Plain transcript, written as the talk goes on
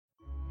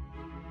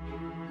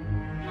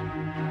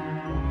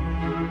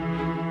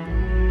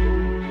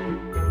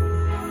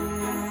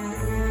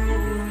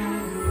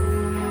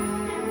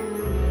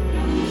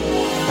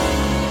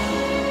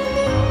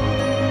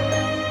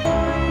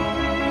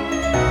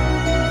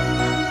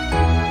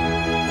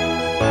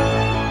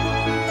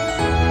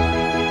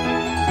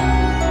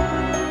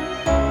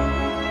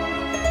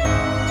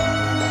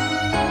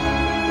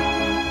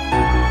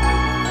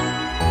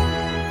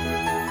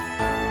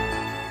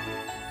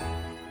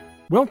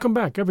Welcome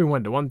back,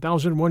 everyone, to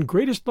 1001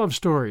 Greatest Love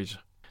Stories.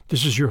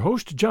 This is your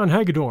host, John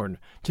Hagedorn.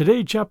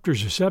 Today,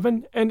 chapters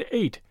 7 and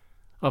 8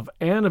 of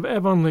Anne of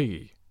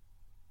Avonlea.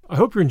 I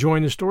hope you're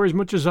enjoying the story as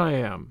much as I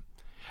am.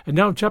 And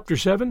now, chapter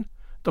 7,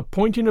 The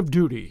Pointing of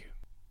Duty.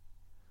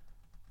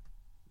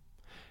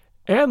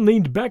 Anne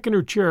leaned back in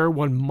her chair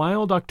one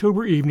mild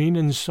October evening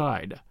and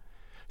sighed.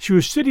 She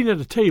was sitting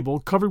at a table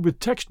covered with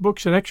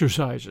textbooks and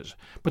exercises,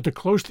 but the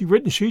closely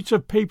written sheets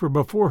of paper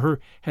before her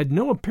had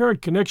no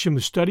apparent connection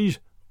with studies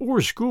or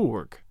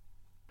schoolwork.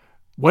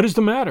 "What is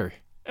the matter?"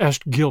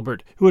 asked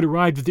Gilbert, who had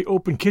arrived at the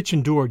open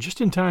kitchen door just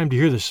in time to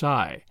hear the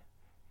sigh.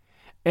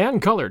 Anne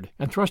colored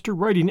and thrust her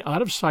writing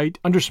out of sight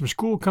under some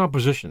school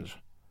compositions.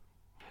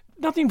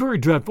 "Nothing very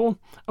dreadful.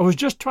 I was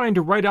just trying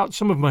to write out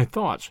some of my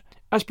thoughts,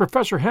 as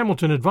Professor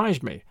Hamilton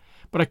advised me,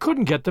 but I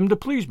couldn't get them to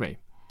please me.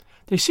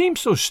 They seem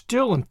so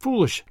still and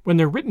foolish when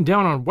they're written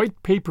down on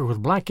white paper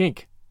with black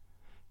ink.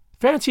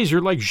 Fancies are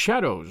like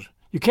shadows.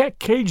 You can't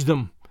cage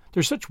them.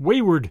 They're such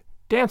wayward,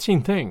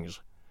 dancing things.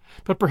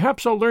 But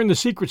perhaps I'll learn the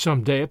secret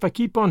some day if I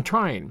keep on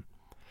trying.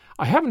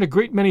 I haven't a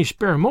great many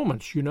spare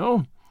moments, you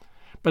know.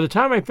 By the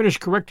time I finish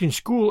correcting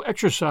school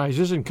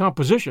exercises and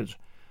compositions,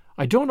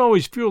 I don't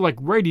always feel like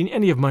writing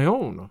any of my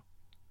own."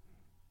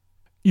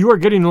 "You are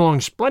getting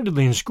along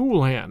splendidly in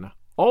school, Anne.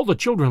 All the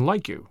children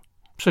like you,"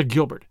 said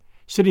Gilbert,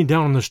 sitting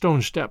down on the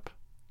stone step.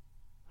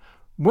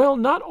 "Well,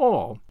 not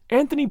all.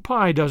 Anthony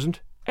Pye doesn't,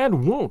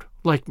 and won't,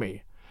 like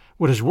me.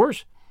 What is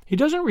worse, he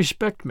doesn't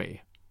respect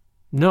me.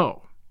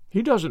 No,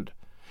 he doesn't.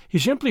 He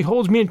simply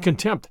holds me in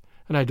contempt,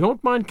 and I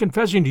don't mind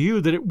confessing to you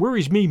that it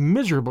worries me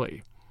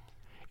miserably.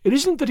 It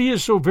isn't that he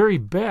is so very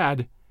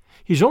bad.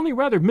 He's only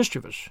rather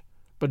mischievous,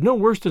 but no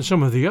worse than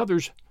some of the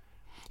others.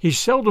 He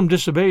seldom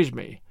disobeys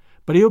me,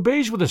 but he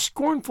obeys with a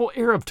scornful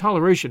air of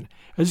toleration,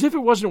 as if it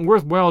wasn't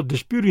worth while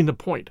disputing the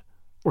point,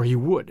 or he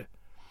would,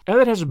 and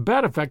that has a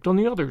bad effect on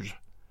the others.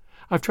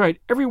 I've tried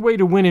every way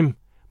to win him,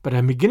 but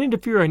I'm beginning to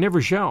fear I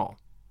never shall.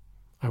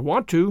 I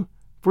want to,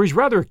 for he's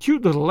rather a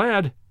cute little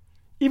lad,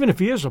 even if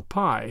he is a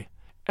Pye,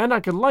 and I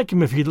could like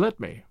him if he'd let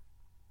me.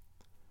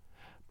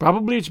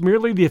 Probably it's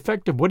merely the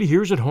effect of what he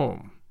hears at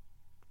home."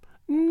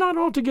 "Not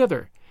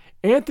altogether.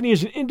 Anthony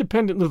is an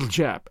independent little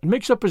chap, and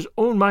makes up his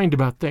own mind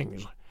about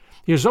things.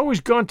 He has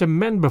always gone to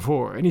men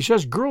before, and he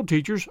says girl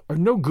teachers are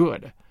no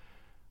good.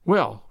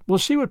 Well, we'll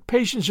see what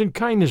patience and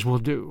kindness will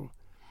do.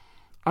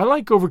 I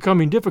like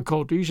overcoming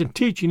difficulties, and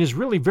teaching is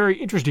really very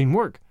interesting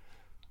work.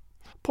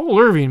 Paul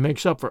Irving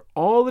makes up for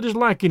all that is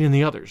lacking in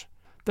the others.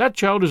 That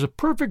child is a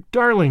perfect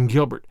darling,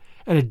 Gilbert,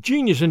 and a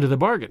genius into the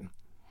bargain.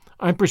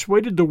 I'm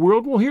persuaded the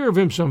world will hear of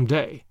him some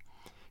day,"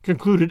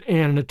 concluded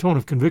Anne in a tone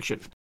of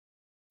conviction.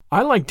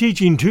 "I like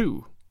teaching,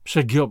 too,"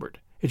 said Gilbert.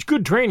 "It's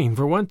good training,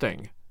 for one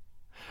thing.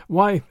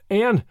 Why,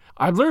 Anne,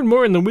 I've learned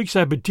more in the weeks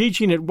I've been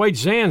teaching at White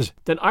Sands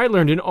than I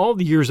learned in all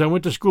the years I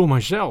went to school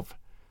myself."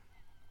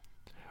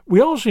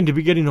 "We all seem to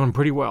be getting on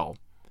pretty well.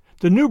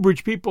 The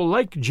Newbridge people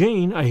like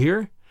Jane, I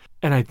hear,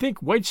 and I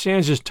think White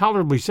Sands is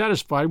tolerably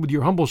satisfied with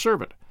your humble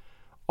servant,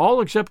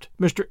 all except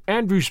Mr.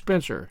 Andrew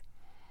Spencer.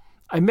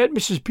 I met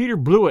Mrs. Peter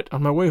Blewett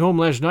on my way home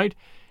last night,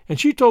 and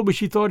she told me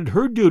she thought it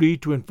her duty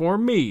to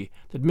inform me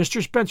that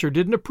Mr. Spencer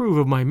didn't approve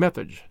of my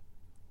methods."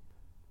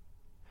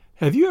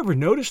 "Have you ever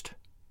noticed,"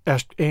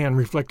 asked Anne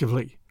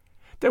reflectively,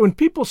 "that when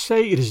people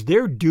say it is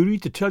their duty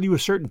to tell you a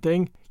certain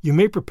thing, you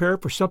may prepare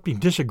for something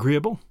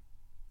disagreeable?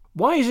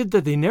 Why is it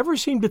that they never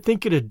seem to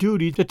think it a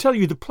duty to tell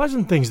you the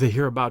pleasant things they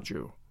hear about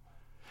you?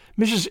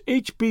 Mrs.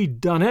 H.B.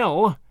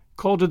 Donnell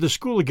called at the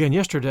school again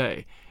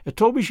yesterday and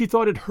told me she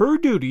thought it her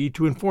duty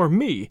to inform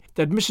me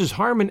that Mrs.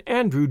 Harmon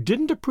Andrew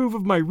didn't approve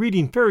of my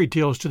reading fairy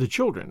tales to the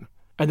children,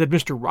 and that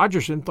Mr.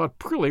 Rogerson thought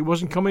Prillie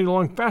wasn't coming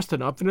along fast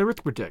enough in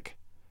arithmetic.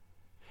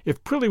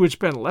 If Prillie would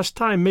spend less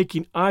time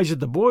making eyes at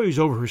the boys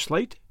over her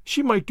slate,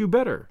 she might do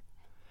better.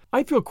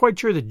 I feel quite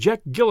sure that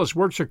Jack Gillis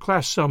works her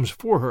class sums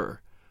for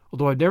her,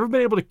 although I've never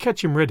been able to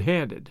catch him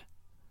red-handed."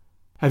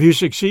 "Have you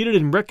succeeded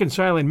in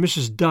reconciling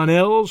Mrs.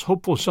 Donnell's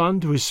hopeful son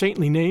to his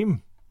saintly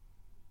name?"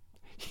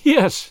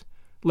 "Yes,"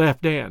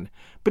 laughed Anne,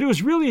 "but it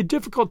was really a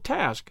difficult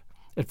task.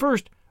 At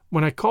first,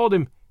 when I called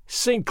him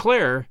St.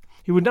 Clair,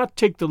 he would not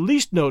take the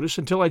least notice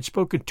until I'd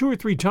spoken 2 or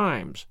 3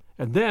 times,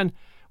 and then,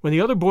 when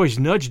the other boys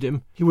nudged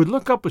him, he would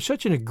look up with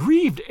such an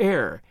aggrieved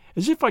air,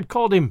 as if I'd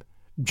called him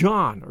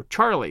John or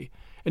Charlie,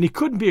 and he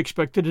couldn't be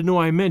expected to know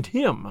I meant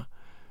him.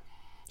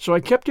 So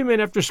I kept him in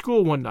after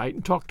school one night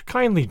and talked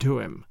kindly to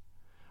him.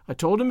 I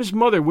told him his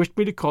mother wished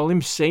me to call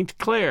him St.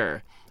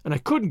 Clair, and I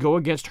couldn't go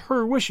against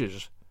her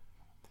wishes.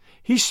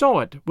 He saw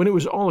it when it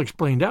was all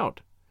explained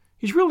out.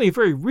 He's really a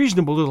very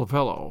reasonable little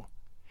fellow.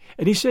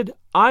 And he said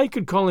I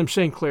could call him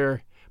St.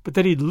 Clair, but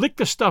that he'd lick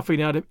the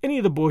stuffing out of any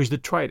of the boys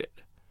that tried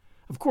it.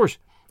 Of course,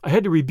 I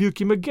had to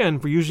rebuke him again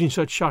for using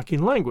such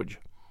shocking language.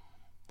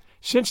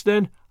 Since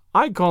then,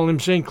 I call him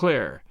St.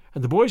 Clair,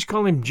 and the boys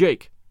call him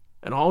Jake,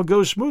 and all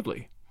goes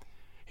smoothly.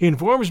 He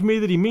informs me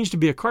that he means to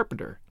be a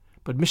carpenter,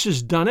 but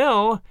Mrs.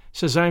 Donnell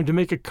says I am to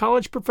make a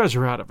college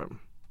professor out of him."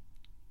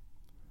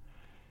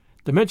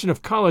 The mention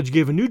of college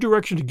gave a new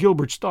direction to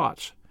Gilbert's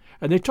thoughts,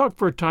 and they talked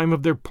for a time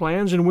of their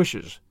plans and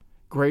wishes.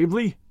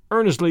 gravely,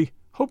 earnestly,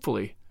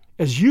 hopefully,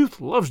 as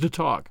youth loves to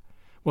talk,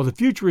 while the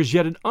future is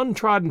yet an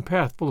untrodden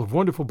path full of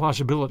wonderful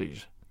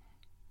possibilities.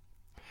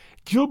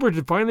 Gilbert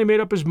had finally made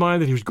up his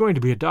mind that he was going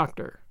to be a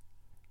doctor.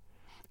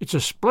 "It's a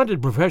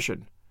splendid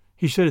profession,"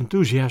 he said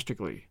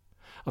enthusiastically.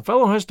 "A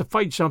fellow has to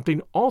fight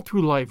something all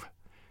through life.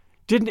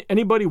 Didn't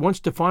anybody once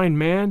define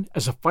man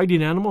as a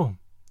fighting animal?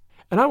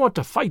 And I want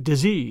to fight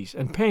disease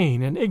and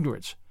pain and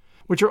ignorance,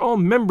 which are all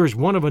members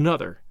one of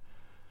another.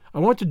 I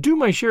want to do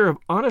my share of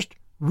honest,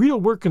 real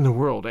work in the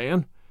world,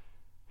 Anne.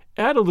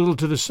 Add a little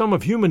to the sum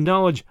of human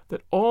knowledge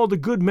that all the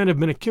good men have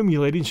been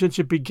accumulating since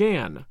it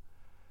began.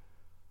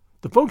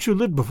 The folks who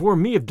lived before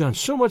me have done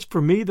so much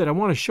for me that I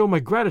want to show my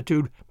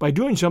gratitude by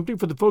doing something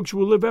for the folks who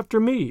will live after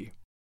me.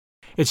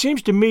 It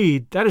seems to me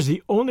that is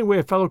the only way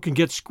a fellow can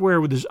get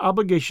square with his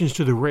obligations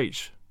to the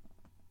race."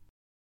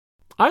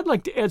 "I'd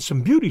like to add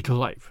some beauty to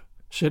life,"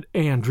 said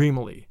Anne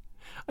dreamily.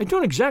 "I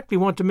don't exactly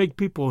want to make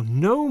people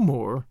know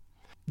more,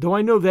 though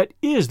I know that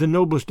is the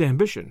noblest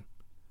ambition.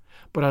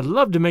 But I'd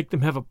love to make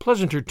them have a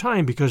pleasanter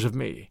time because of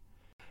me,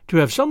 to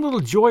have some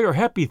little joy or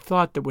happy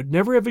thought that would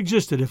never have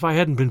existed if I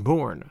hadn't been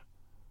born."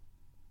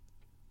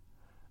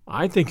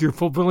 "I think you're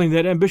fulfilling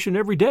that ambition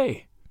every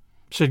day,"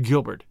 said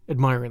Gilbert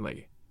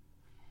admiringly.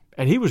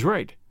 And he was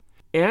right.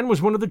 Anne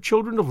was one of the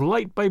children of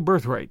light by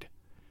birthright.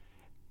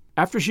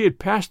 After she had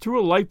passed through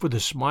a life with a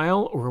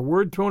smile or a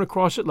word thrown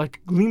across it like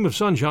a gleam of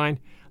sunshine,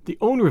 the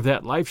owner of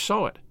that life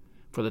saw it,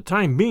 for the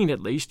time being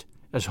at least,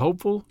 as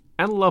hopeful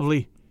and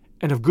lovely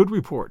and of good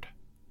report.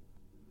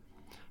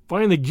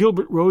 Finally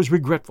Gilbert rose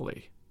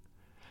regretfully.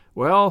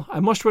 "Well, I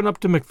must run up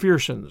to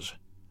Macpherson's.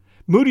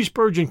 Moody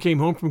Spurgeon came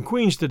home from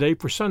Queens today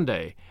for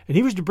Sunday, and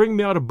he was to bring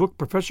me out a book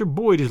Professor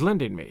Boyd is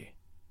lending me.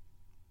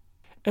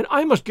 And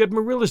I must get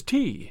Marilla's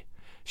tea.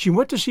 She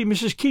went to see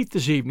Mrs. Keith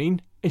this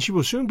evening, and she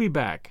will soon be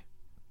back."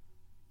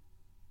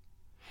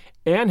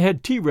 Anne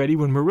had tea ready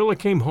when Marilla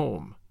came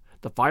home.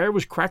 The fire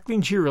was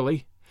crackling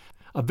cheerily.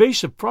 A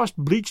vase of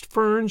frost-bleached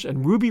ferns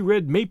and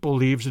ruby-red maple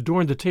leaves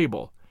adorned the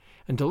table,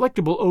 and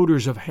delectable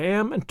odors of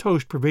ham and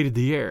toast pervaded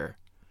the air.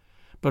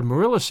 But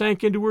Marilla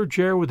sank into her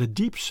chair with a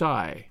deep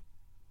sigh.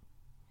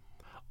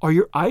 "Are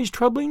your eyes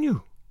troubling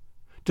you?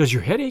 Does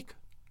your head ache?"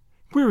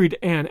 queried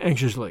Anne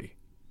anxiously.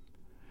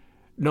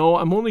 "No,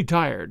 I'm only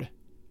tired.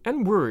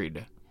 And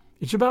worried.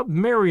 It's about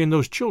Mary and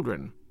those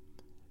children.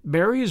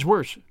 Mary is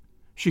worse.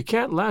 She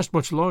can't last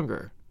much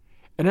longer.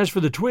 And as for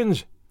the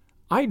twins,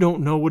 I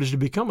don't know what is to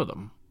become of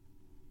them."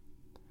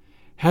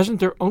 "Hasn't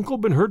their uncle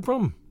been heard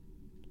from?"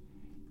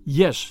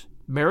 "Yes,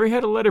 Mary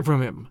had a letter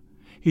from him.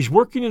 He's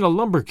working in a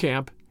lumber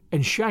camp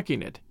and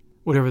shacking it,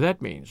 whatever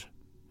that means.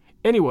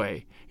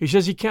 Anyway, he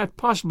says he can't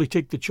possibly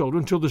take the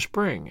children till the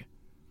spring.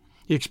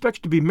 He expects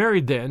to be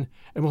married then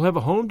and will have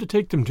a home to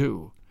take them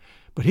to.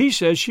 But he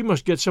says she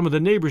must get some of the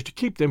neighbors to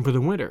keep them for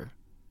the winter.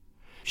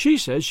 She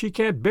says she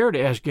can't bear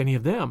to ask any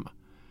of them.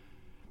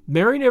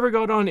 Mary never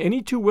got on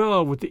any too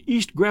well with the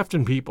East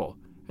Grafton people,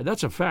 and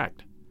that's a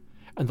fact.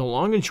 And the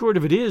long and short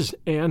of it is,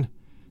 Anne,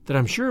 that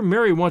I'm sure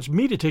Mary wants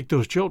me to take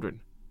those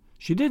children.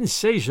 She didn't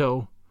say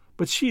so,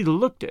 but she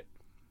looked it."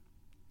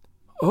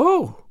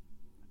 "Oh!"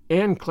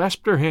 Anne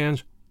clasped her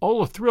hands,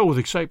 all athrill with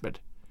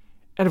excitement.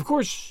 "And of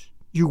course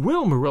you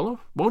will, Marilla,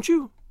 won't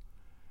you?"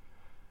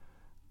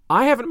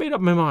 "I haven't made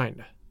up my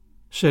mind,"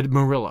 said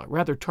Marilla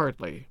rather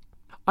tartly.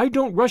 "I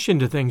don't rush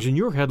into things in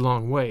your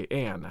headlong way,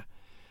 Anne.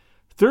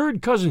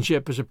 Third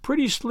cousinship is a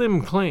pretty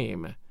slim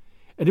claim,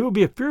 and it will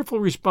be a fearful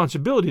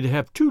responsibility to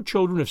have 2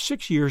 children of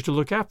 6 years to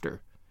look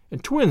after,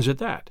 and twins at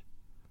that."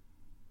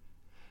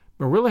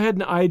 Marilla had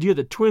an idea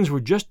that twins were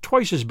just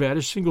twice as bad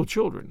as single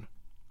children.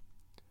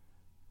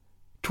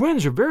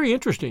 "Twins are very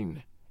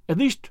interesting, at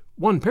least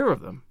one pair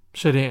of them,"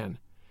 said Anne.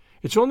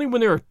 "It's only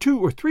when there are 2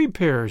 or 3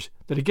 pairs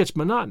that it gets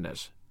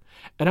monotonous,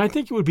 and I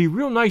think it would be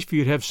real nice for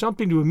you to have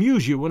something to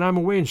amuse you when I'm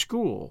away in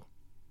school."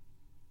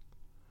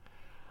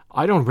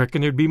 "I don't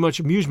reckon there'd be much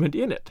amusement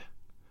in it.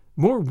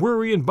 More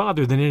worry and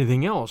bother than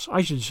anything else,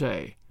 I should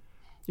say.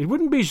 It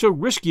wouldn't be so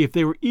risky if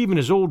they were even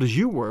as old as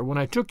you were when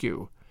I took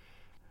you.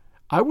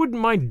 I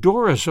wouldn't mind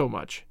Dora so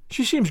much.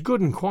 She seems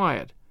good and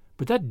quiet,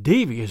 but that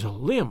Davy is a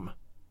limb."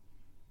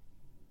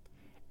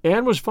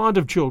 Anne was fond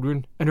of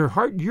children, and her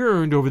heart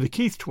yearned over the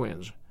Keith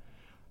twins.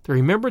 The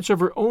remembrance of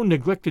her own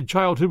neglected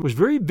childhood was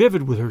very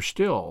vivid with her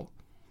still.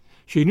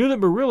 She knew that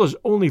Marilla's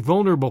only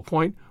vulnerable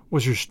point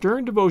was her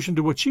stern devotion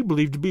to what she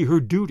believed to be her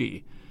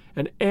duty,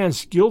 and Anne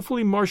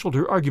skillfully marshaled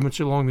her arguments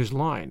along this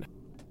line.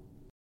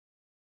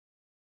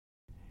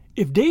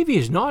 "If Davy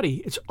is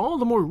naughty, it's all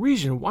the more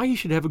reason why he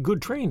should have a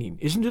good training,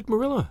 isn't it,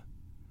 Marilla?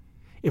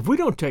 If we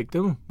don't take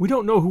them, we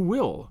don't know who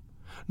will,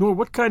 nor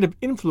what kind of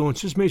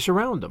influences may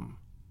surround them.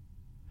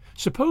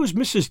 Suppose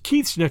Mrs.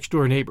 Keith's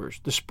next-door neighbors,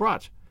 the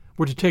Sprotts,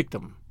 were to take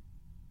them.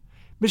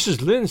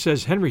 Mrs. Lynde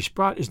says Henry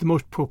Sprott is the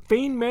most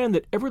profane man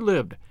that ever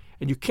lived,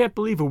 and you can't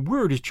believe a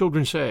word his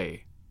children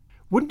say.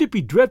 Wouldn't it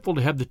be dreadful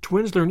to have the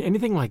twins learn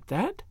anything like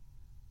that?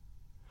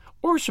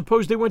 Or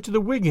suppose they went to the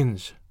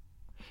Wiggins.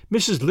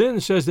 Mrs.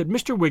 Lynde says that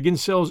Mr.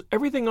 Wiggins sells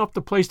everything off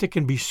the place that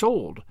can be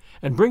sold,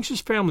 and brings his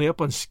family up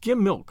on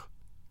skim milk.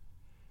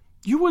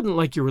 You wouldn't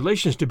like your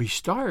relations to be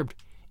starved,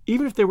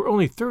 even if they were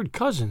only third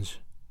cousins,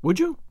 would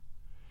you?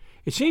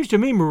 It seems to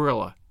me,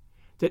 Marilla,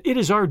 that it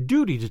is our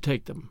duty to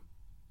take them."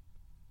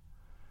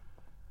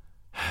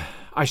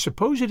 "I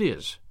suppose it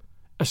is,"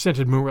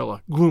 assented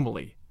Marilla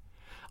gloomily.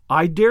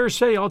 "I dare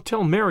say I'll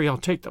tell Mary I'll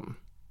take them.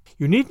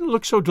 You needn't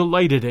look so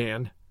delighted,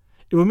 Anne.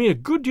 It will mean a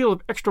good deal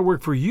of extra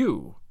work for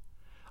you.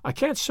 I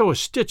can't sew a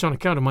stitch on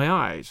account of my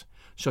eyes,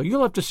 so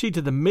you'll have to see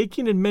to the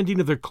making and mending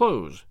of their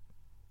clothes.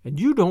 And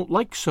you don't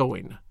like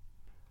sewing."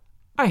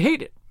 "I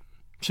hate it,"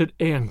 said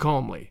Anne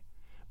calmly.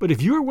 "But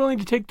if you are willing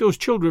to take those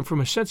children from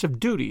a sense of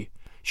duty,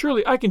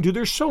 surely I can do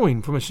their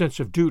sewing from a sense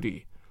of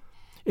duty.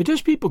 It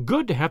does people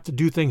good to have to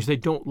do things they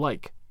don't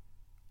like.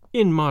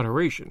 In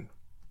moderation."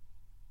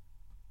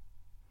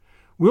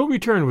 We'll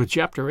return with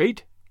Chapter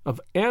 8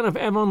 of Anne of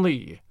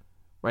Avonlea,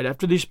 right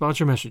after these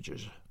sponsor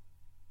messages.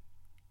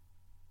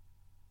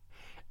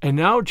 And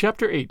now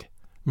Chapter 8,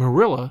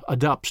 Marilla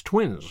Adopts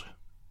Twins.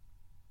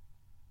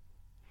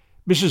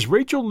 Mrs.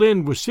 Rachel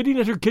Lynde was sitting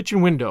at her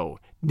kitchen window,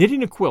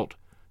 knitting a quilt,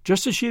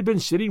 just as she had been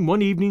sitting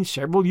one evening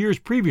several years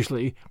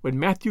previously when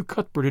Matthew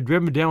Cuthbert had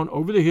driven down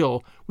over the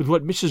hill with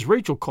what Mrs.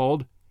 Rachel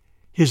called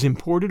his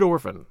imported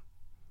orphan.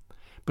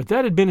 But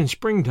that had been in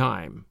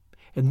springtime,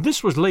 and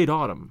this was late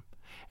autumn,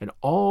 and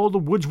all the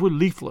woods were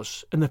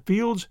leafless, and the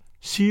fields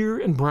sere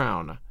and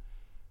brown.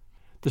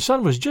 The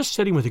sun was just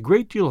setting with a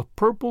great deal of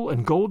purple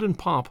and golden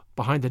pomp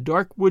behind the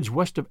dark woods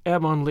west of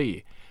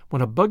Avonlea,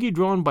 when a buggy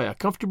drawn by a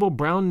comfortable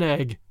brown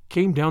nag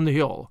came down the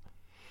hill.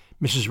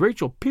 Mrs.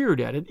 Rachel peered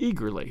at it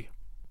eagerly.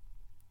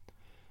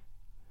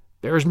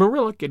 "There's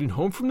Marilla getting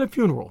home from the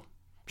funeral,"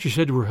 she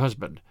said to her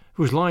husband,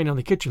 who was lying on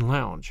the kitchen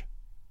lounge.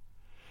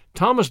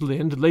 Thomas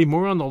Lynde lay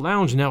more on the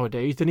lounge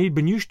nowadays than he had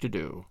been used to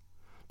do,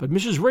 but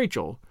Mrs.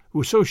 Rachel, who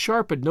was so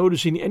sharp at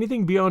noticing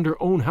anything beyond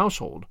her own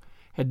household,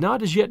 had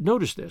not as yet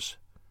noticed this.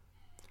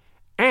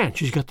 "And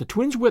she's got the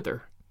twins with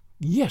her.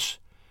 Yes,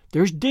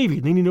 there's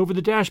Davy leaning over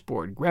the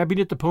dashboard, grabbing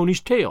at the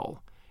pony's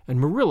tail, and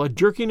Marilla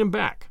jerking him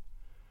back.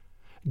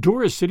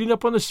 Dora's sitting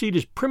up on the seat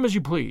as prim as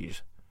you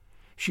please.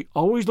 She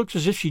always looks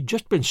as if she'd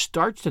just been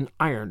starched and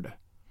ironed.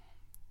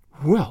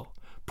 Well,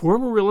 poor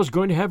Marilla's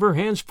going to have her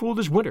hands full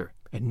this winter,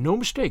 and no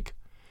mistake.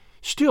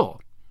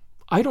 Still,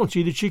 I don't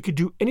see that she could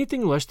do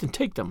anything less than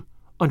take them,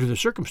 under the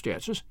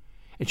circumstances,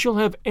 and she'll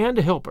have Anne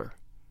to help her.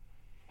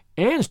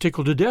 Anne's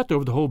tickled to death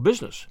over the whole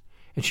business,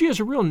 and she has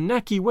a real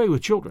knacky way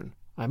with children,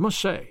 I must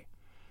say.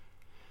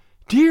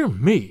 Dear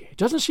me, it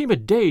doesn't seem a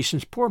day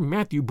since poor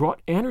Matthew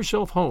brought Anne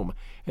herself home,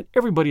 and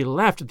everybody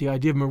laughed at the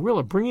idea of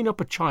Marilla bringing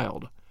up a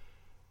child.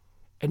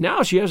 And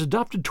now she has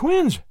adopted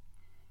twins.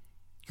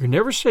 You're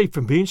never safe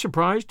from being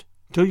surprised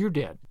till you're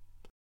dead."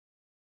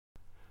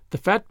 The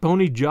fat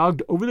pony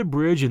jogged over the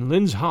bridge in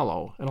Lynn's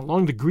Hollow and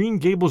along the Green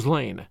Gables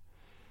lane.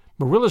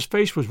 Marilla's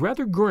face was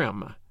rather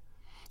grim.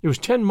 It was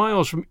 10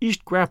 miles from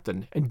East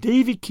Grafton, and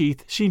Davy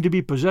Keith seemed to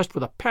be possessed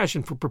with a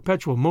passion for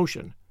perpetual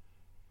motion.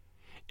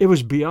 It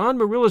was beyond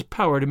Marilla's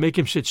power to make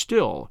him sit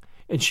still,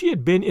 and she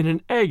had been in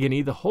an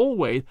agony the whole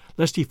way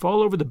lest he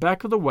fall over the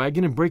back of the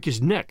wagon and break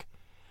his neck,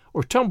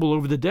 or tumble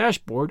over the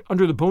dashboard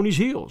under the pony's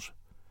heels.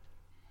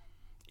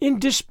 In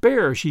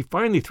despair, she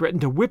finally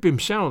threatened to whip him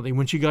soundly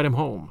when she got him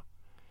home,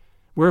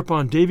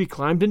 whereupon Davy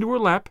climbed into her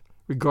lap,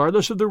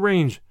 regardless of the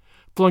reins,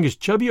 flung his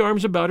chubby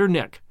arms about her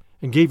neck,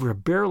 and gave her a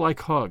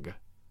bear-like hug.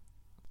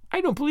 "I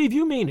don't believe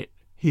you mean it,"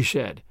 he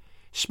said,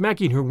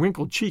 smacking her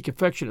wrinkled cheek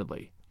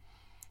affectionately.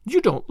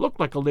 "You don't look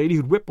like a lady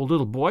who'd whip a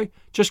little boy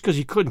just 'cause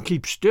he couldn't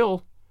keep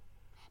still.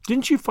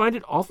 Didn't you find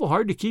it awful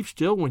hard to keep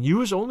still when you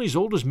was only as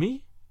old as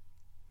me?"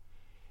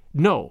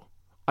 "No,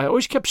 I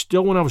always kept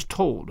still when I was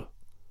told,"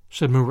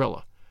 said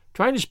Marilla,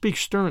 trying to speak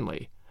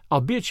sternly,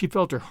 albeit she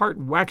felt her heart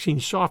waxing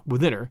soft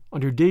within her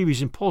under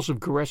Davy's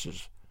impulsive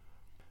caresses.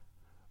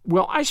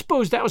 "Well, I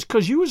suppose that was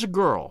 'cause you was a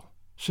girl,"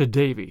 said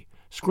Davy,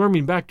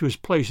 squirming back to his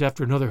place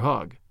after another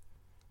hug.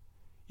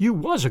 "You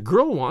was a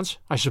girl once,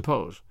 I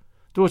suppose,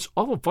 though it's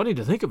awful funny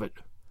to think of it.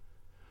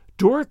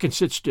 Dora can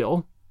sit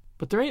still,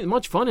 but there ain't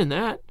much fun in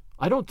that,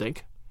 I don't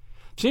think.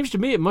 Seems to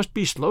me it must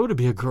be slow to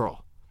be a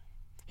girl.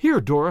 Here,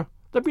 Dora,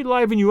 let me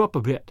liven you up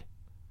a bit."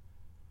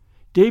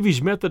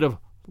 Davy's method of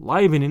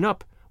livening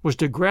up was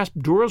to grasp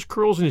Dora's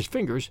curls in his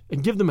fingers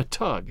and give them a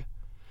tug.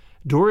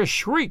 Dora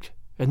shrieked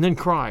and then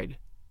cried.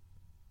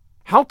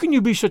 "How can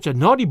you be such a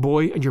naughty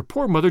boy and your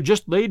poor mother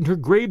just laid in her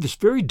grave this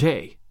very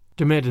day?"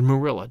 demanded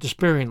Marilla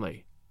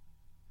despairingly.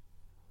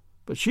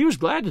 "But she was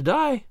glad to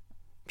die,"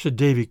 said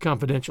Davy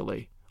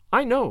confidentially.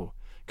 "I know,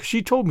 'cause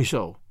she told me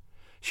so.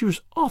 She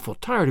was awful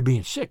tired of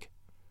being sick.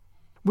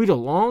 We'd a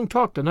long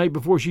talk the night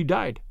before she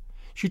died.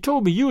 She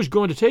told me you was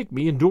going to take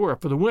me and Dora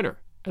for the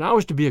winter, and I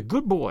was to be a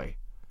good boy.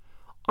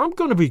 I'm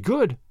going to be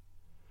good.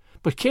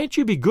 But can't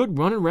you be good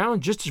running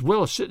round just as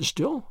well as sitting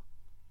still?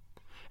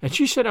 And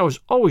she said I was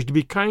always to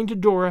be kind to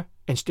Dora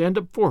and stand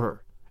up for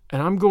her,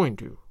 and I'm going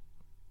to."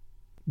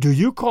 "Do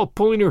you call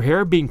pulling her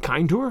hair being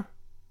kind to her?"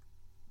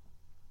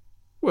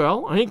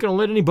 "Well, I ain't going to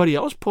let anybody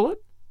else pull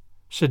it,"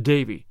 said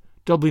Davy,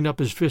 doubling up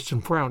his fists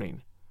and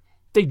frowning.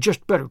 "They'd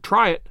just better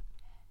try it.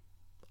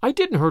 I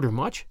didn't hurt her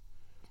much.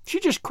 She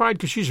just cried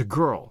 'cause she's a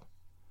girl.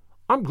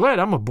 I'm glad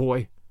I'm a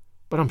boy,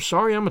 but I'm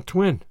sorry I'm a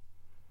twin.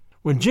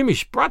 When Jimmy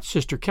Sprott's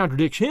sister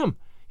contradicts him,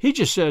 he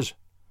just says,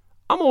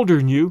 I'm older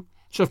than you,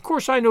 so of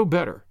course I know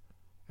better.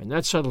 And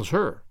that settles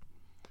her.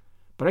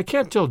 But I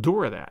can't tell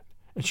Dora that,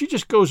 and she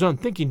just goes on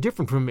thinking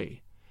different from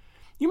me.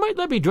 You might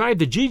let me drive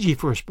the Gigi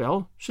for a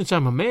spell, since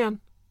I'm a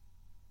man.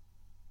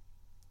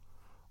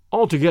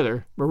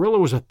 Altogether, Marilla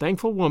was a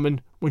thankful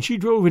woman when she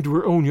drove into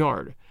her own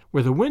yard,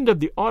 where the wind of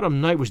the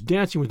autumn night was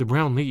dancing with the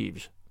brown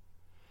leaves.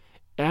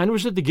 Anne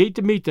was at the gate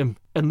to meet them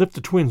and lift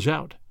the twins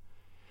out.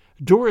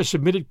 Dora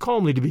submitted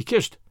calmly to be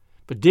kissed,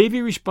 but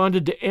Davy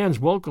responded to Anne's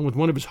welcome with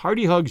one of his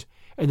hearty hugs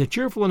and the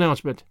cheerful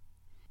announcement,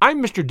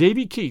 I'm Mr.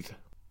 Davy Keith.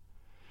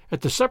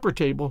 At the supper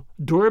table,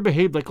 Dora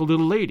behaved like a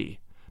little lady,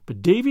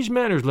 but Davy's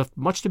manners left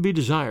much to be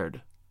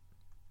desired.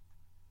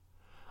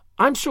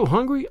 I'm so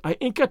hungry I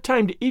ain't got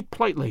time to eat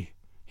politely,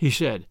 he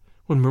said,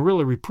 when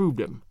Marilla reproved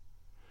him.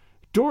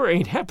 Dora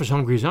ain't half as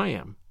hungry as I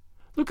am.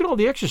 Look at all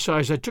the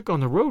exercise I took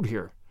on the road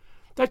here.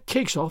 That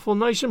cake's awful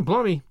nice and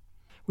plummy.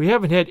 We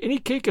haven't had any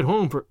cake at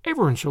home for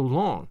ever and so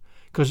long,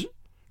 'cause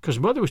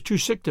Mother was too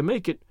sick to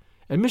make it,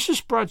 and Mrs.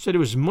 Sprott said it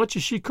was as much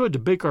as she could to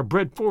bake our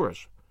bread for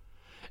us.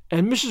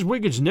 And Mrs.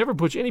 Wiggins never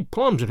puts any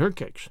plums in her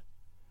cakes.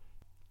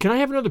 Can I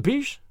have another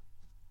piece?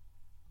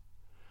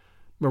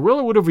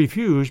 Marilla would have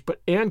refused,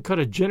 but Anne cut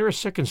a generous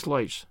second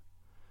slice.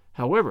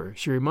 However,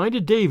 she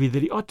reminded Davy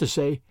that he ought to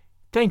say,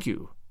 thank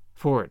you,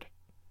 for it.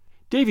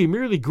 Davy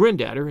merely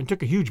grinned at her and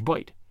took a huge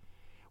bite.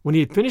 When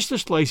he had finished the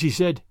slice, he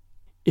said,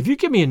 if you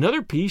give me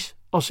another piece,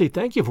 I'll say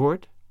thank you for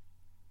it.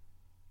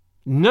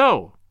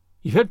 No,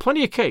 you've had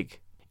plenty of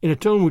cake, in a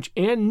tone which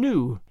Anne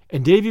knew,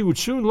 and Davy would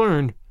soon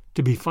learn,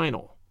 to be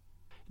final.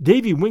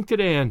 Davy winked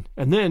at Anne,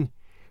 and then,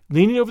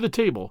 leaning over the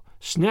table,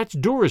 snatched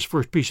Dora's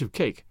first piece of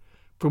cake,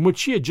 from which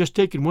she had just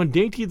taken one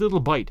dainty little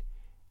bite,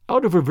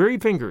 out of her very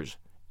fingers,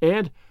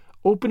 and,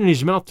 opening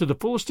his mouth to the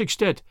fullest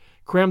extent,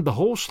 crammed the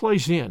whole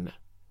slice in.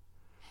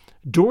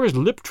 Dora's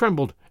lip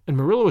trembled, and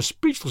Marilla was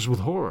speechless with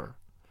horror.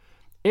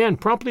 Anne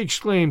promptly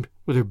exclaimed,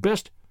 with her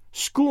best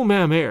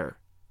schoolma'am air,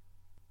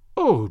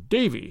 Oh,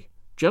 Davy,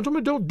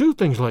 gentlemen don't do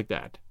things like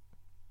that.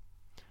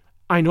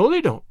 I know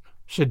they don't,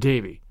 said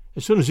Davy,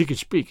 as soon as he could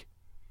speak,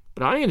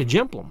 but I ain't a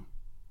gentleman.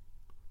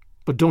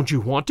 But don't you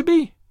want to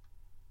be?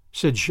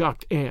 Said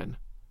shocked Anne.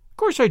 Of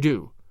course I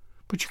do,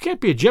 but you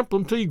can't be a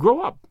gentleman till you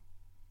grow up.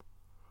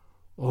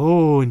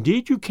 Oh,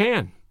 indeed you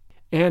can,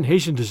 Anne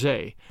hastened to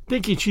say,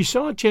 thinking she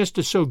saw a chance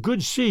to sow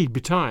good seed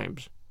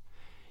betimes.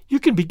 You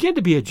can begin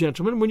to be a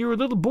gentleman when you're a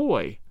little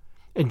boy,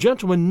 and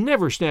gentlemen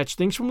never snatch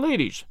things from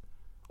ladies,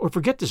 or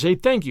forget to say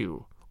thank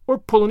you, or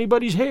pull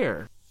anybody's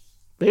hair.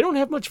 They don't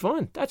have much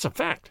fun, that's a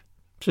fact,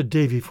 said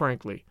Davy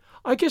frankly.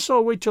 I guess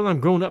I'll wait till I'm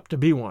grown up to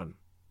be one.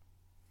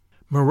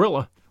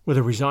 Marilla, with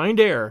a resigned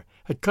air,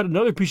 had cut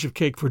another piece of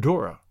cake for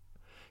Dora.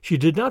 She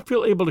did not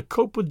feel able to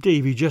cope with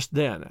Davy just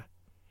then.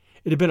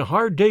 It had been a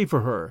hard day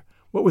for her,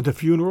 what with the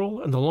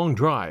funeral and the long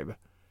drive.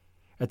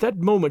 At that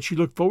moment she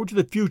looked forward to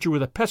the future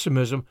with a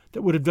pessimism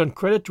that would have done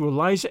credit to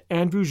Eliza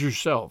Andrews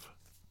herself.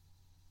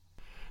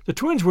 The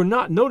twins were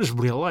not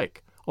noticeably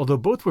alike, although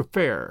both were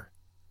fair.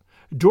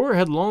 Dora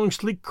had long,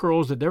 sleek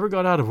curls that never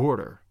got out of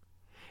order.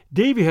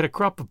 Davy had a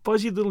crop of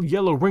fuzzy little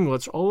yellow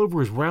ringlets all over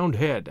his round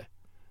head.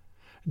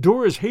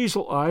 Dora's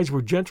hazel eyes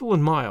were gentle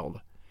and mild.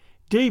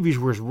 Davy's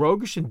were as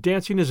roguish and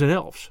dancing as an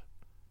elf's.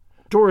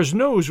 Dora's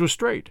nose was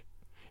straight.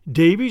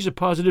 Davy's a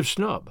positive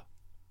snub.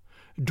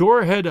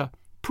 Dora had a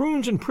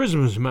prunes and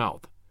prisms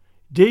mouth.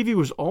 Davy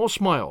was all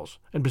smiles,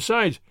 and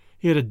besides,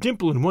 he had a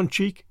dimple in one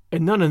cheek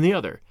and none in the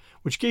other,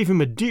 which gave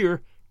him a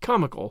dear,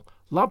 comical,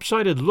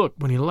 lopsided look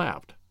when he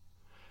laughed.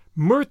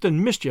 Mirth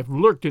and mischief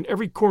lurked in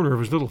every corner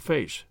of his little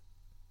face.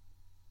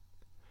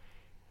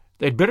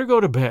 They'd better go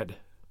to bed,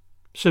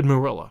 said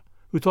Marilla,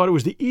 who thought it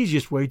was the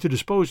easiest way to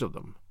dispose of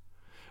them.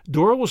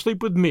 Dora will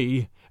sleep with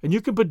me, and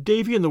you can put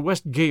Davy in the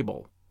west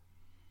gable.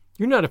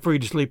 You're not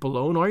afraid to sleep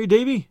alone, are you,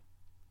 Davy?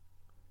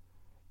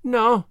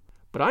 No,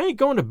 but I ain't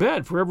going to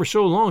bed for ever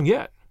so long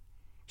yet,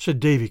 said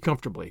Davy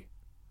comfortably.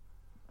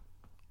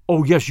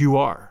 Oh, yes, you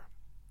are.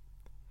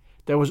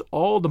 That was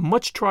all the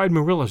much-tried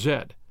Marilla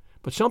said,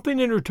 but something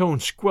in her tone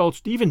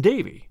squelched even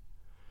Davy.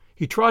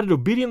 He trotted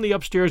obediently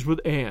upstairs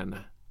with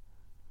Anne.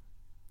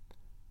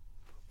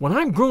 When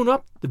I'm grown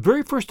up, the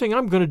very first thing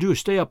I'm going to do is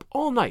stay up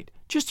all night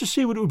just to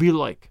see what it would be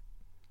like,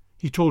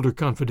 he told her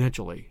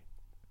confidentially.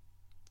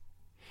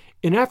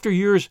 In after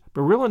years,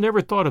 Marilla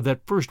never thought of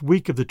that first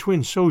week of the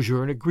twins'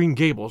 sojourn at Green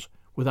Gables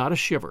without a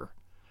shiver.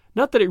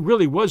 Not that it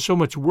really was so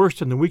much worse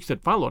than the weeks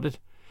that followed it,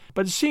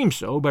 but it seemed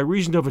so by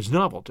reason of its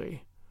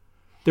novelty.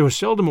 There was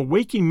seldom a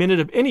waking minute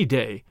of any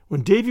day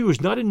when Davy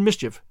was not in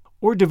mischief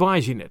or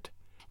devising it,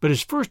 but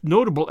his first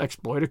notable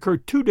exploit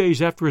occurred 2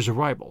 days after his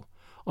arrival,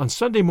 on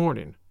Sunday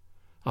morning.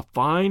 A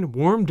fine,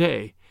 warm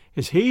day,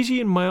 as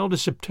hazy and mild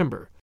as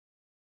September.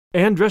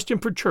 Anne dressed him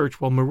for church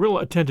while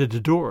Marilla attended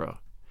to Dora.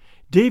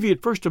 Davy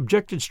at first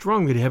objected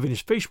strongly to having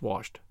his face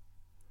washed.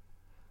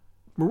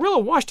 Marilla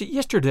washed it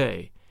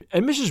yesterday,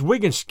 and Mrs.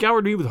 Wiggins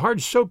scoured me with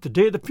hard soap the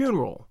day of the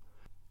funeral.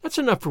 That's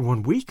enough for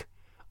 1 week.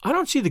 I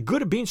don't see the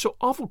good of being so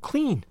awful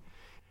clean.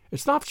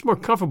 It's lots more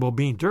comfortable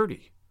being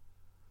dirty."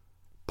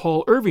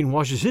 "Paul Irving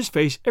washes his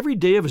face every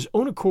day of his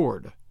own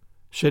accord,"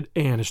 said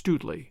Anne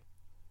astutely.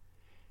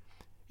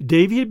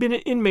 Davy had been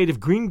an inmate of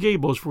Green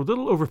Gables for a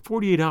little over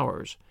 48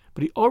 hours,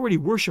 but he already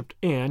worshipped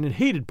Anne and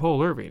hated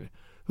Paul Irving,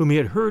 whom he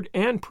had heard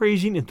Anne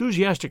praising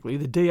enthusiastically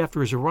the day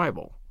after his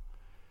arrival.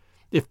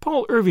 If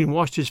Paul Irving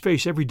washed his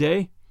face every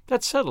day,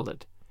 that settled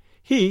it.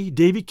 He,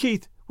 Davy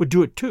Keith, would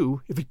do it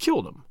too if it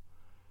killed him.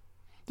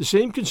 The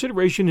same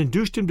consideration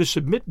induced him to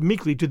submit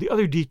meekly to the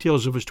other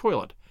details of his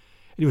toilet,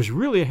 and he was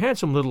really a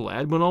handsome little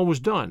lad when all was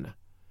done.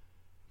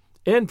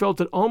 Anne felt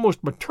an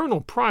almost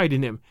maternal pride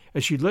in him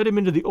as she led him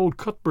into the old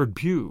Cuthbert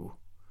pew.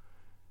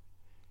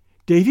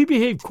 Davy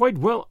behaved quite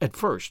well at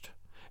first,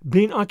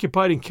 being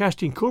occupied in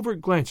casting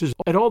covert glances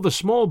at all the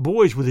small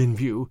boys within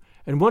view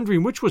and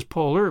wondering which was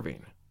Paul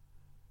Irving.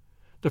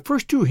 The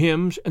first 2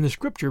 hymns and the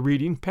scripture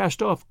reading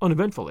passed off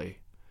uneventfully.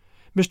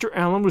 Mr.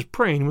 Allen was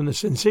praying when the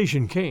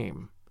sensation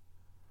came.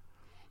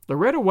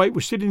 Loretta White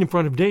was sitting in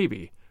front of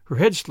Davy, her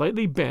head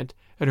slightly bent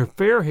and her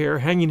fair hair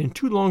hanging in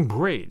 2 long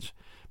braids,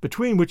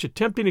 between which a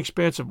tempting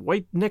expanse of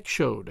white neck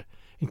showed,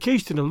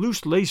 encased in a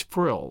loose lace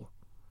frill.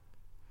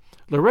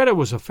 Loretta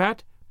was a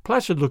fat,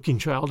 placid-looking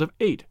child of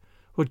 8,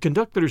 who had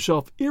conducted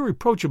herself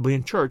irreproachably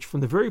in church from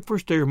the very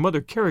first day her mother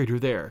carried her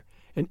there,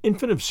 an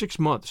infant of 6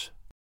 months.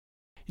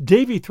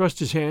 Davy thrust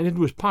his hand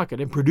into his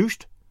pocket and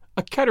produced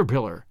a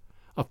caterpillar,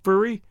 a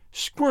furry,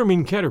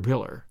 squirming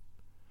caterpillar.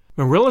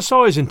 Marilla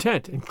saw his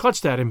intent and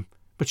clutched at him,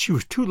 but she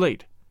was too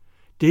late.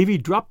 Davy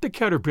dropped the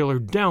caterpillar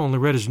down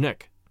Loretta's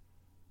neck.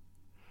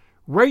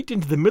 Right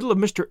into the middle of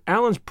Mr.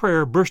 Allen's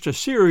prayer burst a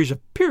series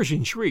of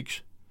piercing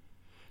shrieks.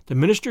 The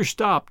minister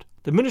stopped,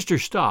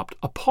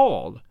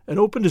 appalled, and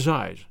opened his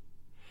eyes.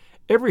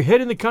 Every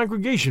head in the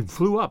congregation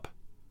flew up.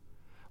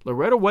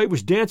 Loretta White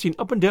was dancing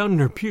up and down in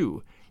her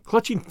pew,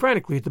 clutching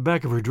frantically at the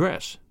back of her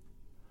dress.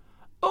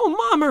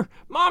 "Oh,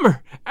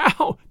 Mommer!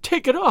 Ow!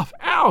 Take it off!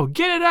 Ow!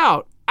 Get it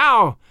out!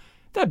 Ow!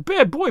 That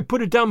bad boy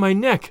put it down my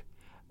neck!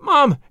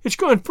 Mom, it's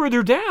going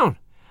further down!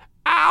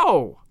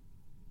 Ow!"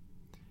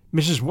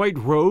 Mrs. White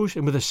rose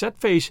and with a set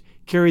face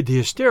carried the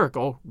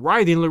hysterical,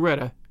 writhing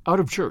Loretta out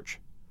of church.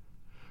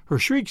 Her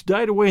shrieks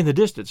died away in the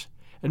distance,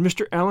 and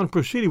Mr. Allen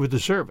proceeded with the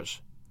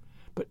service.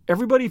 But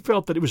everybody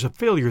felt that it was a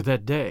failure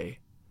that day.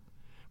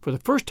 For the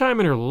first time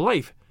in her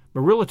life,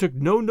 Marilla took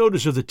no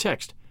notice of the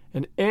text,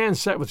 and Anne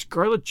sat with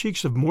scarlet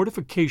cheeks of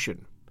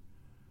mortification.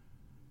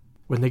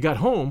 When they got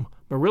home,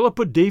 Marilla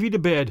put Davy to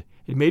bed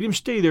and made him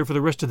stay there for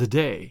the rest of the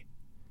day.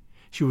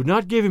 She would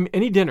not give him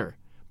any dinner,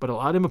 but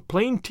allowed him a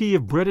plain tea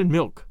of bread and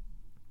milk.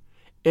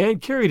 Anne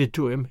carried it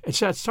to him and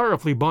sat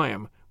sorrowfully by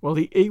him while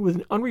he ate with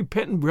an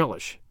unrepentant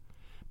relish.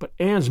 But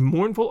Anne's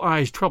mournful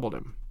eyes troubled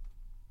him.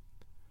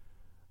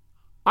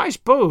 "I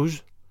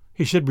suppose,"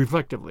 he said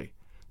reflectively,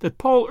 "that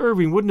Paul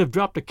Irving wouldn't have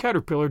dropped a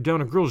caterpillar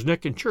down a girl's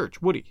neck in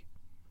church, would he?"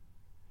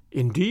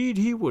 "Indeed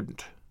he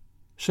wouldn't,"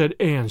 said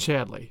Anne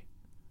sadly.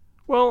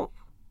 "Well,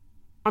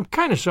 I'm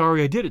kind of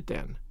sorry I did it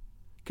then,"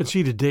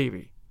 conceded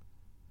Davy.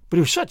 "But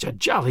he was such a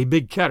jolly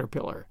big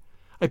caterpillar.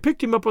 I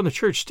picked him up on the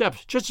church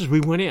steps just as we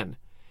went in.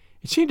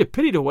 It seemed a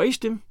pity to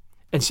waste him.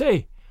 And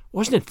say,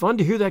 wasn't it fun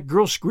to hear that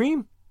girl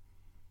scream?"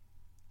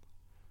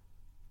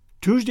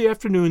 Tuesday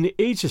afternoon the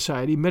Aid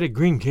Society met at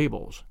Green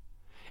Gables.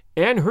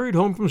 Anne hurried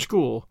home from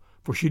school,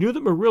 for she knew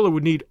that Marilla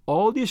would need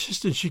all the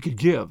assistance she could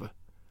give.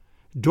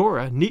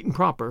 Dora, neat and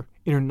proper,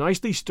 in her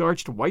nicely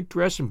starched white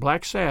dress and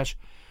black sash,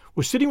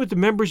 was sitting with the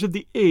members of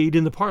the Aid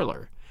in the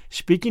parlor,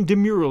 speaking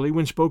demurely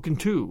when spoken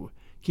to,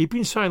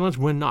 keeping silence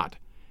when not,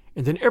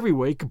 and in every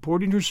way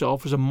comporting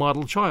herself as a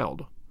model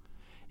child.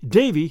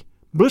 Davy,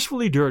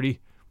 blissfully dirty,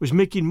 was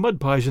making mud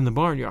pies in the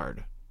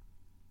barnyard.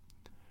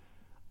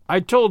 "I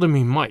told him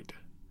he might,"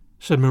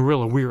 said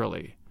Marilla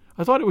wearily.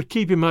 "I thought it would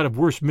keep him out of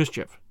worse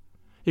mischief.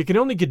 He can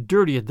only get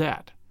dirty at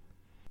that.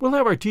 We'll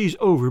have our teas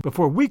over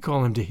before we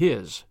call him to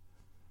his.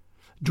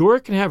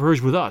 Dora can have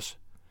hers with us,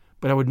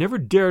 but I would never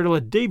dare to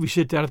let Davy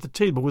sit down at the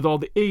table with all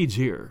the Aids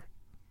here."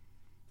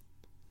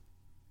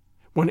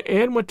 When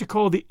Anne went to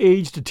call the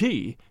Aids to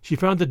tea, she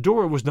found that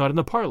Dora was not in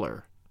the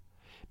parlor.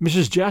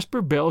 Mrs.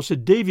 Jasper Bell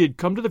said Davy had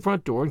come to the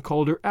front door and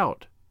called her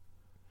out.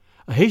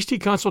 A hasty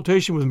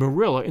consultation with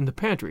Marilla in the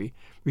pantry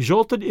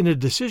resulted in a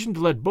decision to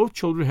let both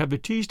children have their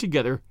teas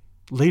together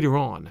later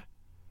on.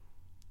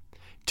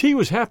 Tea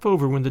was half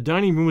over when the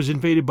dining room was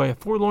invaded by a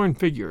forlorn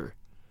figure.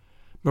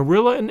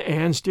 Marilla and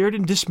Anne stared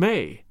in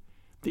dismay,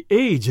 the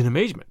Aids in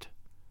amazement.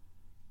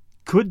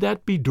 Could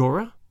that be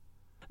Dora?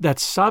 That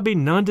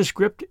sobbing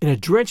nondescript in a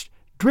drenched,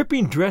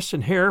 dripping dress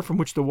and hair from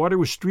which the water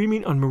was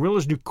streaming on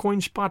Marilla's new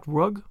coin-spot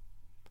rug?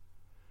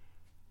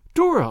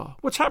 "Dora,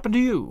 what's happened to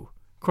you?"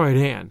 cried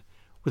Anne,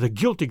 with a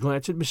guilty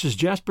glance at Mrs.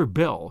 Jasper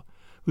Bell,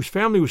 whose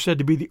family was said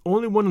to be the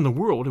only one in the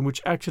world in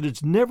which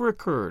accidents never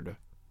occurred.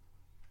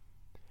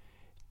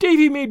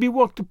 "Davy made me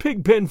walk the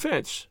pig pen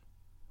fence,"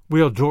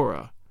 wailed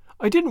Dora.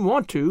 "I didn't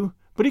want to,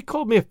 but he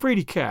called me a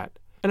fraidy cat,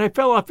 and I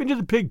fell off into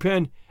the pig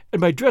pen,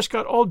 and my dress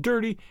got all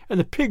dirty, and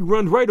the pig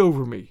run right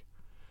over me.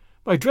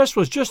 My dress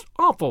was just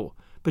awful,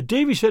 but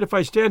Davy said if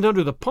I'd stand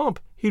under the pump,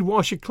 he'd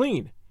wash it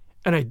clean.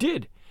 And I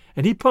did,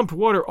 and he pumped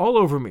water all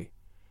over me.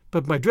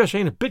 But my dress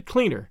ain't a bit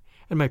cleaner,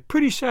 and my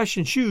pretty sash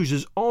and shoes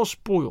is all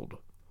spoiled."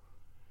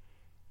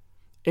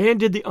 Anne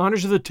did the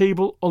honors of the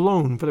table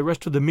alone for the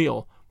rest of the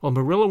meal, while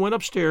Marilla went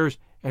upstairs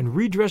and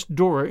redressed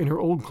Dora in her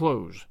old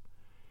clothes.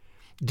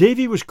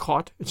 Davy was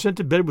caught and sent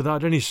to bed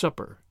without any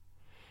supper.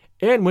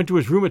 Anne went to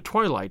his room at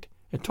twilight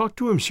and talked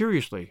to him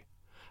seriously,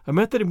 a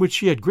method in which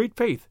she had great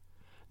faith,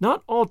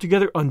 not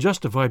altogether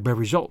unjustified by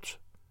results.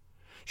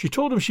 She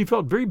told him she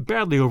felt very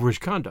badly over his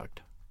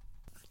conduct.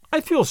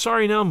 "I feel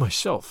sorry now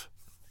myself,"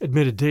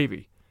 admitted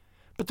Davy.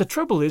 "But the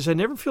trouble is I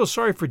never feel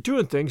sorry for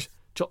doing things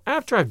till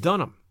after I've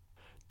done 'em.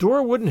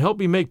 Dora wouldn't help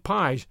me make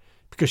pies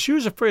because she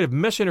was afraid of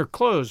messing her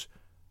clothes,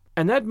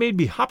 and that made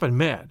me hoppin'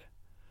 mad.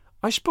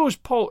 I suppose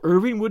Paul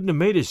Irving wouldn't have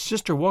made his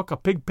sister walk a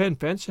pig-pen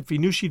fence if he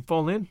knew she'd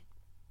fall in?"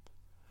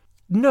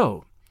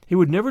 "No, he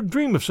would never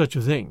dream of such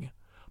a thing.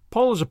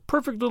 Paul is a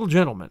perfect little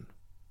gentleman."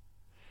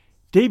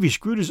 Davy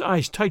screwed his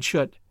eyes tight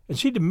shut and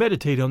seemed to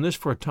meditate on this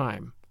for a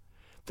time.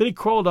 Then he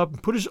crawled up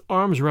and put his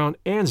arms around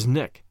Anne's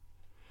neck,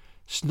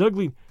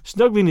 snuggling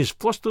his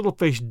flushed little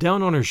face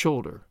down on her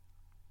shoulder.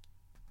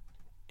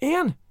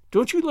 "Anne,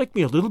 don't you like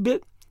me a little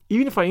bit,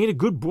 even if I ain't a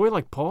good boy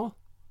like Paul?"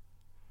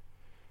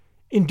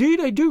 "Indeed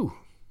I do,"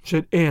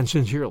 said Anne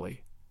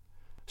sincerely.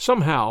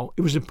 Somehow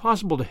it was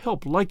impossible to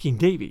help liking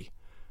Davy.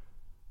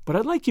 "But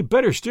I'd like you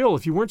better still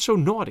if you weren't so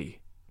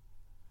naughty."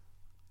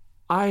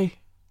 "I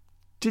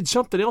did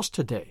something else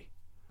today,"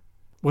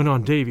 went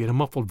on Davy in a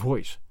muffled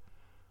voice.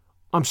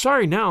 "I'm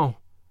sorry now,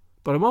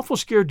 but I'm awful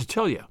scared to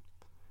tell you.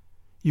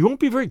 You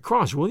won't be very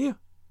cross, will you?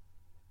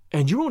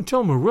 And you won't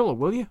tell Marilla,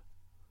 will you?"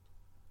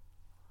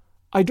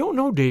 "I don't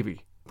know,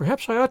 Davy.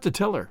 Perhaps I ought to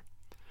tell her.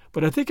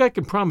 But I think I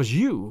can promise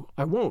you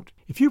I won't,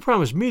 if you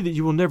promise me that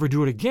you will never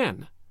do it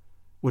again,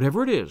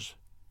 whatever it is."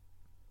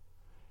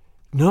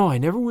 "No, I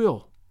never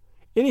will.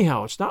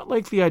 Anyhow, it's not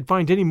likely I'd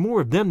find any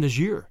more of them this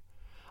year.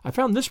 I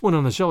found this one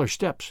on the cellar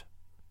steps."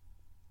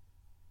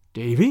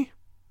 "Davy,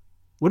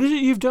 what is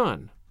it you've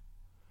done?"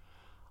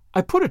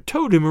 "I put a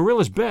toad in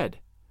Marilla's bed.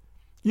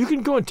 You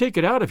can go and take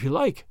it out if you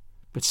like.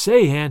 But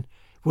say, Anne,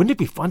 wouldn't it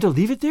be fun to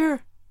leave it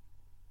there?"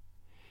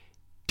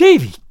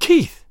 "Davy!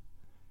 Keith!"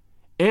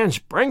 Anne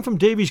sprang from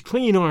Davy's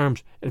clinging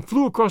arms and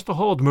flew across the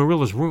hall to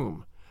Marilla's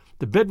room.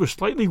 The bed was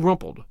slightly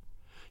rumpled.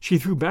 She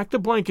threw back the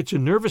blankets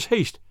in nervous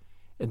haste,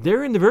 and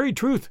there in the very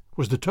truth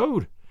was the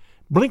toad,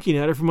 blinking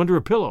at her from under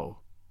a pillow.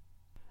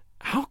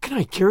 "How can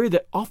I carry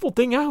that awful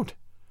thing out?"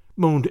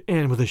 moaned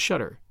Anne with a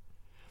shudder.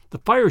 The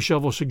fire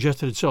shovel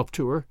suggested itself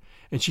to her,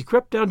 and she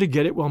crept down to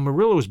get it while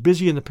Marilla was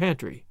busy in the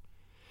pantry.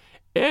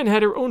 Anne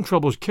had her own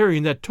troubles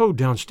carrying that toad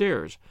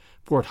downstairs,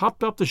 for it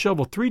hopped off the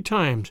shovel 3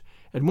 times,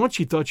 and once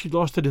she thought she'd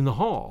lost it in the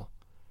hall.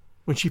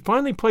 When she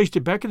finally placed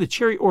it back in the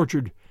cherry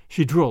orchard,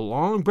 she drew a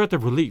long breath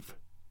of relief.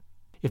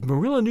 If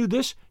Marilla knew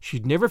this,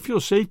 she'd never feel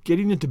safe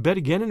getting into bed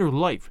again in her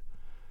life.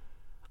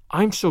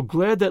 I'm so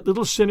glad that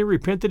little sinner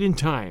repented in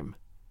time.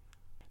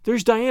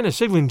 There's Diana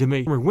signaling to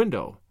me from her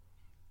window.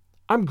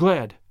 I'm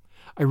glad.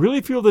 I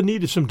really feel the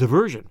need of some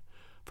diversion,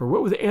 for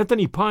what with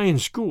Anthony Pye in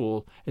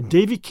school and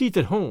Davy Keith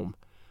at home,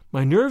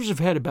 my nerves have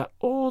had about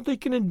all they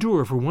can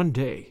endure for one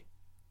day.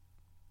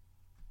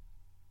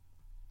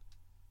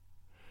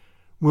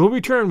 We'll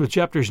return with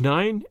chapters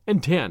 9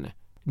 and 10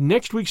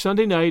 next week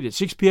Sunday night at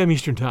 6 p.m.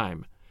 Eastern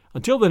Time.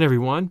 Until then,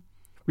 everyone,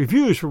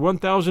 reviews for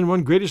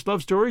 1001 Greatest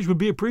Love Stories would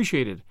be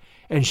appreciated,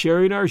 and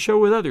sharing our show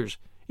with others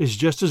is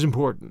just as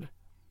important.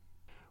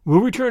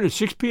 We'll return at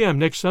 6 p.m.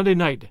 next Sunday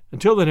night.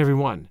 Until then,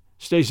 everyone,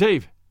 stay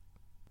safe,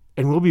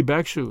 and we'll be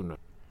back soon.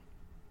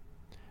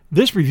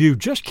 This review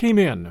just came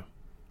in.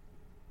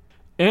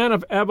 Anne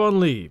of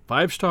Avonlea,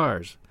 5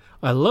 stars.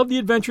 I love the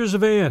adventures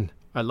of Anne.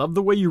 I love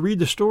the way you read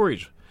the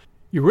stories.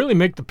 You really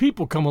make the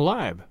people come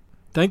alive.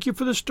 Thank you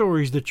for the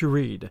stories that you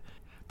read.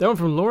 That one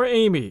from Laura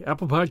Amy,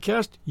 Apple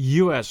Podcast,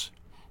 US.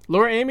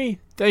 Laura Amy,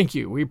 thank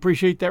you. We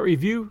appreciate that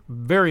review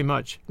very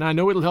much, and I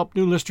know it'll help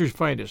new listeners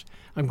find us.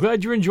 I'm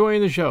glad you're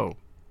enjoying the show.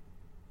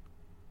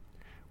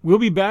 We'll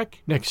be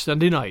back next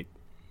Sunday night.